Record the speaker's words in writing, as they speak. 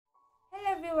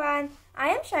everyone, I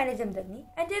am Shaina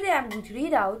and today I am going to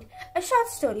read out a short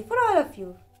story for all of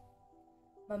you.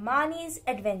 Mamani's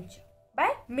Adventure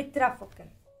by Mitra Phukan.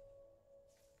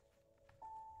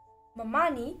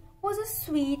 Mamani was a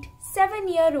sweet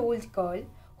 7-year-old girl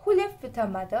who lived with her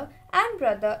mother and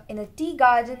brother in a tea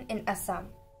garden in Assam.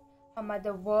 Her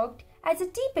mother worked as a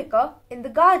tea picker in the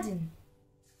garden.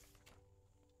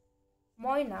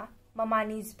 Moina,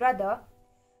 Mamani's brother,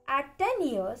 at 10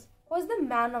 years was the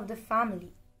man of the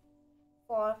family,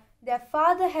 for their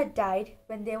father had died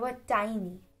when they were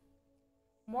tiny.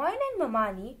 Moina and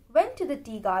Mamani went to the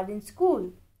tea garden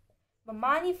school.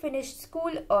 Mamani finished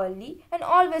school early and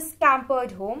always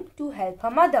scampered home to help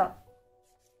her mother.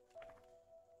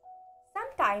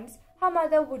 Sometimes her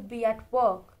mother would be at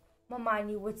work.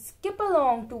 Mamani would skip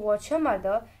along to watch her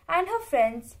mother and her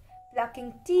friends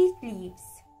plucking tea leaves.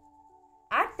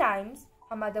 At times,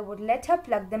 her mother would let her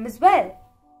pluck them as well.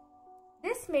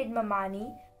 This made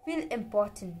Mamani feel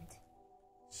important.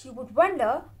 She would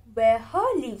wonder where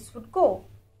her leaves would go.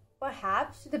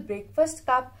 Perhaps to the breakfast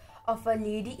cup of a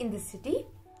lady in the city,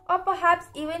 or perhaps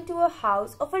even to a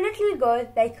house of a little girl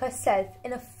like herself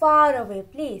in a faraway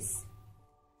place.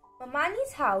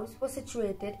 Mamani's house was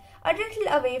situated a little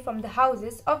away from the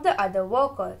houses of the other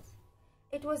workers.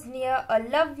 It was near a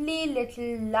lovely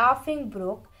little laughing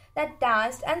brook that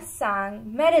danced and sang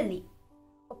merrily.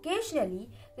 Occasionally,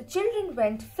 the children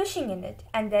went fishing in it,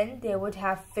 and then they would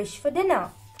have fish for dinner.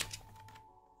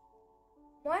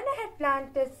 Moina had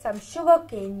planted some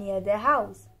sugarcane near their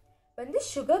house. When the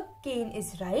sugarcane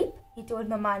is ripe, he told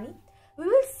Mamani, we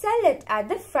will sell it at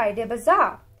the Friday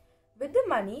bazaar. With the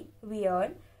money we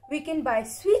earn, we can buy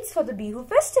sweets for the Bihu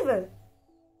festival.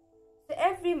 So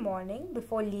every morning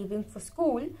before leaving for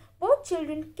school, both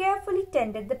children carefully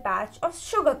tended the patch of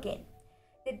sugarcane.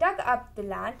 They dug up the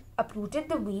land, uprooted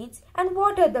the weeds, and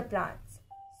watered the plants.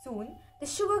 Soon, the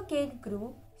sugarcane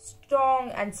grew strong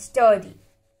and sturdy.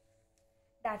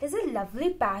 That is a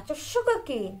lovely patch of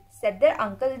sugarcane, said their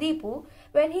Uncle Deepu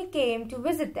when he came to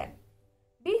visit them.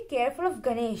 Be careful of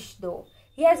Ganesh, though.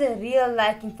 He has a real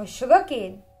liking for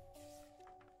sugarcane.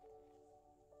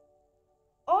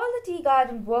 All the tea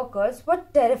garden workers were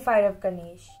terrified of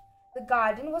Ganesh. The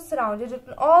garden was surrounded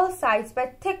on all sides by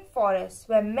thick forests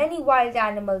where many wild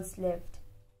animals lived.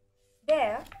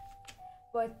 There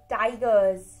were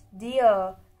tigers,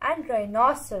 deer, and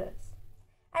rhinoceros,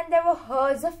 and there were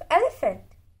herds of elephant.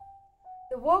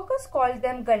 The workers called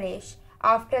them Ganesh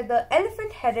after the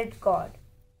elephant-headed god.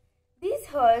 These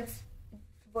herds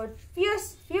would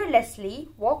fearlessly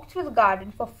walk through the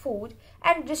garden for food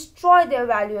and destroy their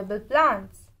valuable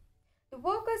plants. The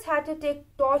workers had to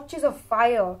take torches of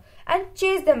fire and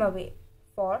chase them away,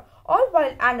 for all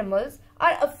wild animals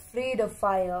are afraid of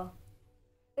fire.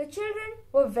 The children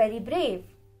were very brave.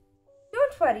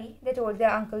 Don't worry, they told their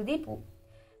Uncle Deepu.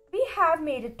 We have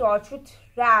made a torch with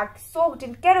rags soaked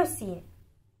in kerosene.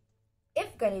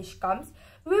 If Ganesh comes,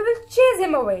 we will chase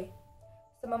him away.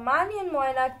 So Mamani and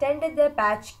Moina tended their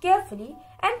patch carefully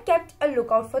and kept a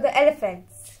lookout for the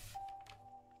elephants.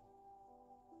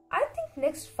 I think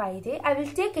next Friday I will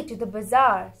take it to the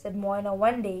bazaar, said Moina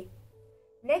one day.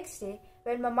 Next day,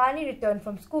 when Mamani returned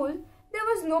from school, there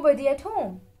was nobody at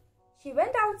home. She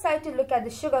went outside to look at the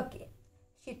sugarcane.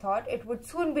 She thought it would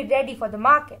soon be ready for the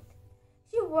market.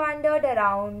 She wandered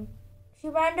down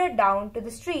to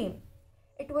the stream.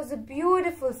 It was a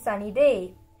beautiful sunny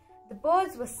day. The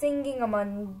birds were singing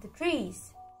among the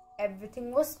trees.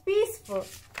 Everything was peaceful.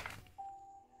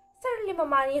 Suddenly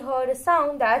Mamani heard a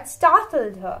sound that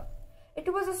startled her.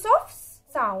 It was a soft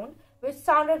sound which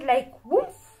sounded like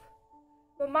woof.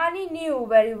 Mamani knew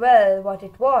very well what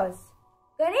it was.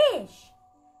 Ganesh!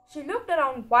 She looked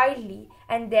around wildly,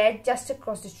 and there, just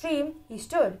across the stream, he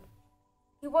stood.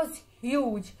 He was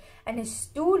huge, and his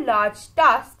two large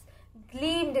tusks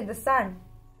gleamed in the sun.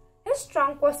 His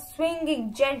trunk was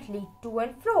swinging gently to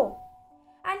and fro,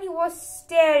 and he was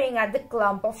staring at the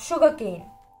clump of sugarcane.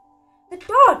 The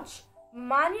torch!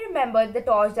 Mamani remembered the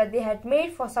torch that they had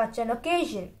made for such an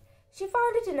occasion. She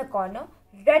found it in a corner,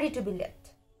 ready to be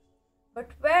lit. But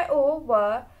where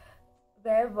were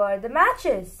the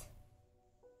matches?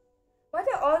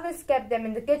 Mother always kept them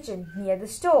in the kitchen, near the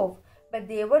stove, but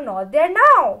they were not there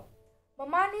now.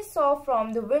 Mamani saw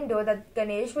from the window that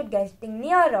Ganesh was getting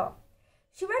nearer.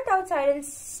 She went outside and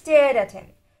stared at him.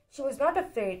 She was not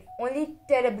afraid, only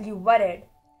terribly worried.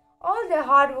 All their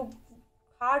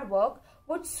hard work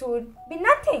would soon be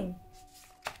nothing.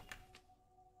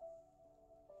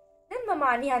 Then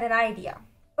Mamani had an idea.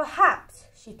 Perhaps,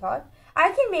 she thought, I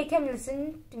can make him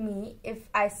listen to me if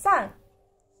I sing.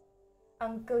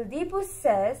 Uncle Deepu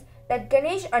says that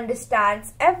Ganesh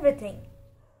understands everything.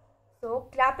 So,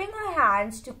 clapping her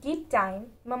hands to keep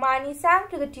time, Mamani sang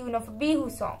to the tune of a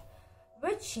Bihu song,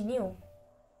 which she knew.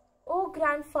 "O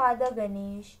Grandfather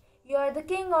Ganesh, you are the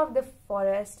king of the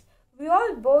forest. We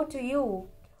all bow to you.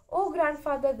 O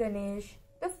Grandfather Ganesh,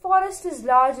 the forest is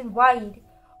large and wide.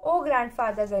 O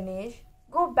Grandfather Ganesh,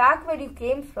 go back where you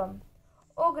came from.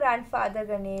 O Grandfather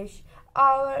Ganesh,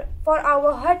 our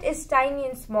hut is tiny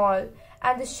and small,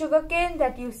 and the sugarcane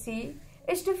that you see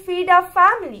is to feed our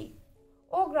family.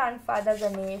 O Grandfather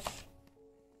Ganesh."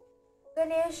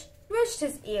 Ganesh twitched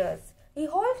his ears. He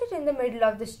halted in the middle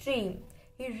of the stream.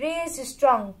 He raised his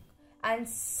trunk and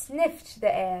sniffed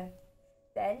the air.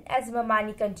 Then, as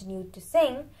Mamani continued to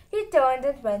sing, he turned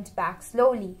and went back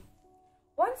slowly.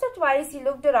 Once or twice he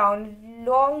looked around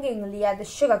longingly at the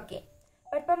sugarcane,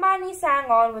 but Mamani sang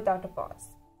on without a pause,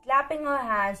 clapping her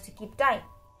hands to keep time.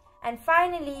 And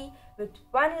finally, with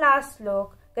one last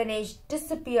look, Ganesh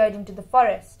disappeared into the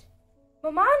forest.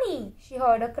 "Mamani!" she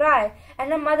heard a cry,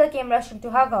 and her mother came rushing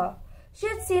to hug her. She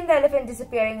had seen the elephant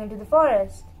disappearing into the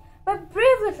forest. "My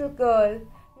brave little girl!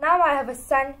 Now I have a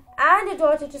son and a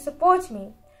daughter to support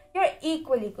me. You're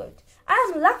equally good. I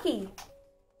am lucky."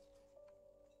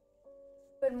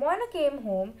 When Mona came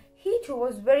home, he too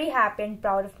was very happy and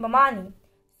proud of Mamani.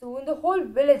 Soon the whole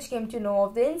village came to know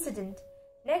of the incident.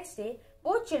 Next day,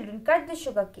 both children cut the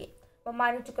sugarcane.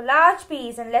 Mamani took a large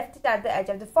piece and left it at the edge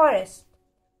of the forest.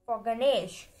 "For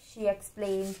Ganesh," she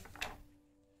explained.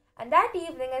 And that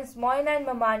evening, as Moina and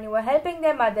Mamani were helping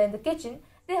their mother in the kitchen,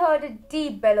 they heard a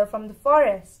deep bellow from the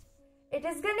forest. "It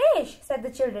is Ganesh," said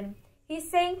the children. "He's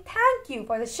saying thank you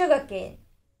for the sugarcane."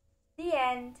 The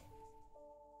end.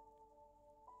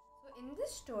 So in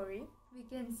this story, we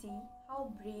can see how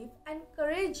brave and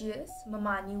courageous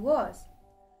Mamani was.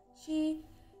 She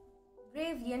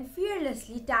bravely and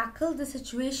fearlessly tackled the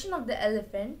situation of the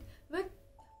elephant with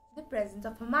the presence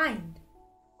of her mind.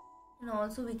 And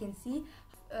also we can see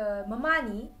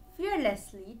Mamani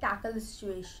fearlessly tackled the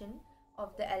situation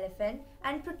of the elephant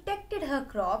and protected her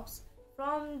crops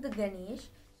from the Ganesh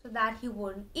so that he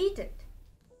wouldn't eat it.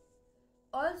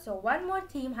 Also, one more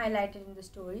theme highlighted in the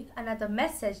story, another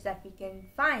message that we can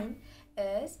find,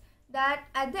 is that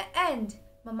at the end,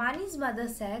 Mamani's mother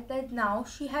said that now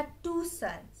she had two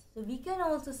sons. So we can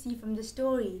also see from the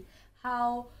story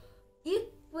how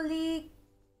equally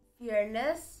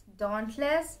fearless,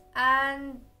 dauntless,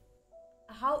 and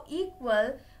how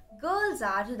equal girls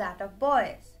are to that of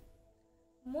boys.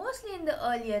 Mostly in the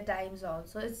earlier times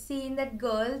also, it's seen that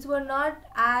girls were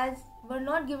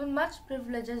not given much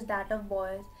privilege as that of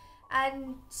boys,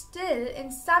 and still in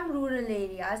some rural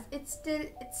areas it's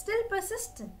still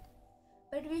persistent.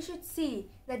 But we should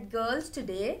see that girls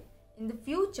today, in the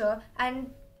future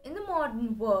and in the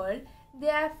modern world, they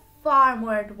are far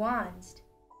more advanced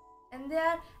and they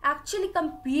are actually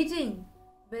competing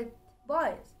with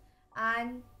boys.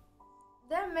 And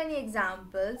there are many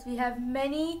examples. We have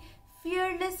many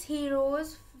fearless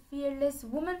heroes, fearless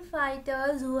women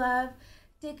fighters who have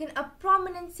taken a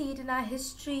prominent seat in our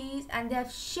histories, and they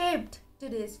have shaped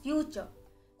today's future.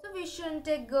 So we shouldn't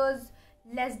take girls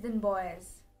less than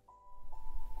boys.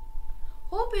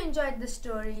 Hope you enjoyed the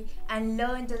story and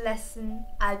learned a lesson.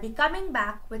 I'll be coming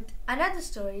back with another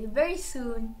story very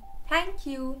soon. Thank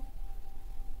you.